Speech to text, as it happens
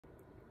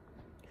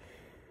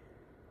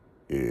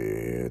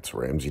It's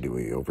Ramsey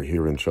Dewey over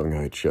here in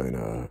Shanghai,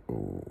 China.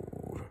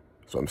 Ooh,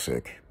 so I'm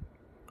sick.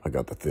 I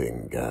got the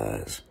thing,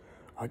 guys.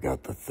 I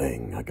got the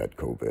thing. I got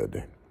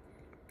COVID.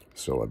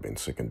 So I've been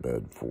sick in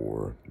bed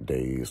for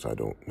days. I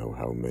don't know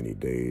how many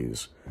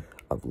days.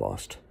 I've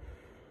lost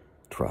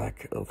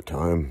track of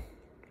time.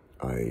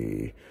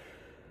 I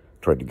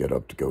tried to get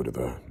up to go to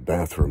the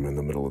bathroom in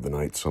the middle of the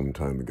night some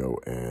time ago,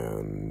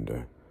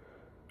 and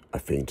I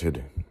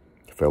fainted,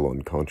 fell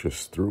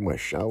unconscious through my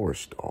shower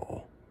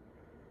stall.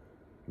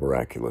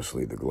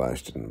 Miraculously, the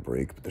glass didn't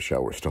break, but the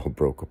shower stall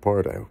broke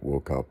apart. I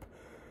woke up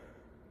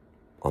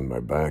on my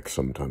back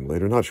sometime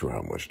later. Not sure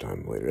how much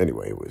time later.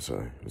 Anyway, it was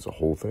a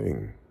whole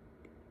thing.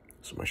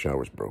 So my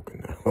shower's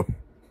broken now.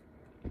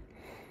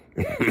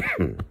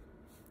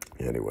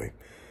 Anyway,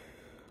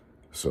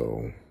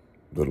 so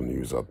little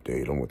news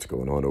update on what's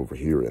going on over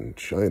here in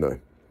China.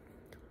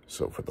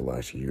 So for the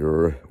last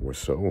year or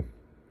so,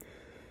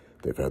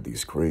 they've had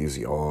these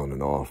crazy on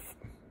and off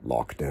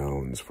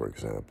lockdowns. For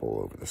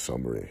example, over the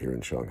summer here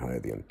in Shanghai,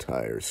 the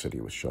entire city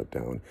was shut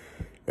down.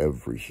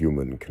 Every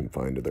human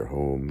confined to their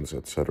homes,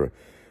 etc.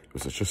 It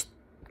was just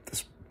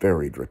this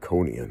very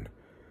draconian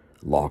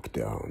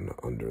lockdown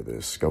under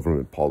this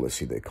government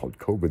policy they called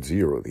COVID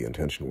Zero. The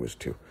intention was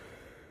to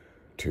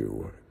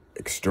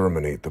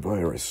exterminate the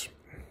virus.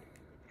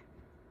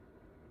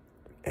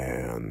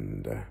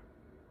 And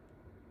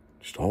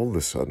just all of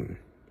a sudden,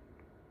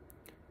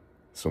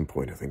 at some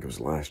point, I think it was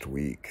last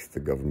week, the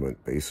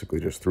government basically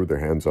just threw their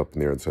hands up in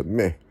the air and said,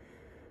 meh,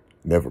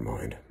 never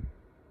mind.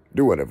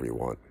 Do whatever you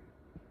want.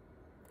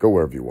 Go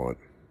wherever you want.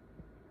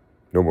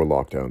 No more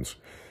lockdowns.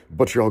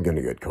 But you're all going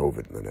to get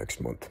COVID in the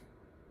next month.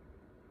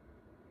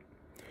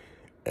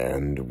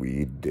 And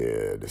we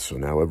did. So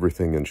now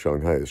everything in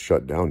Shanghai is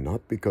shut down,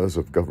 not because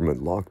of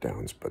government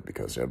lockdowns, but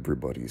because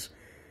everybody's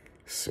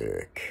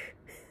sick.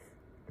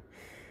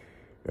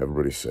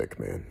 Everybody's sick,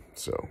 man.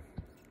 So,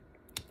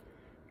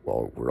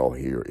 well, we're all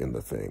here in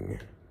the thing.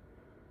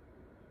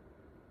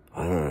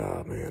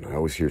 Man, I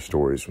always hear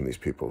stories from these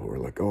people who are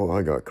like, oh,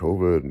 I got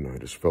COVID and I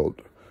just felt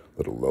a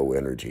little low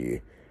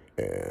energy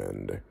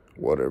and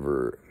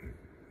whatever.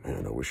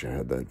 Man, I wish I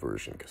had that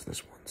version because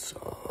this one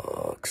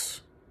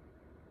sucks.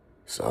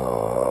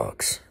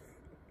 Sucks.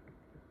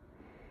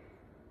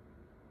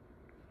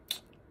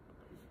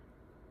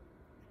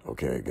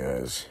 Okay,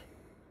 guys.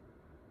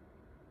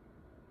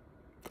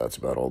 That's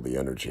about all the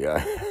energy I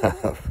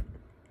have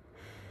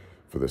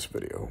for this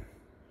video.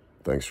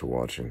 Thanks for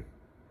watching.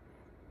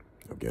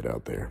 Now get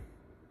out there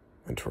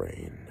and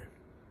train.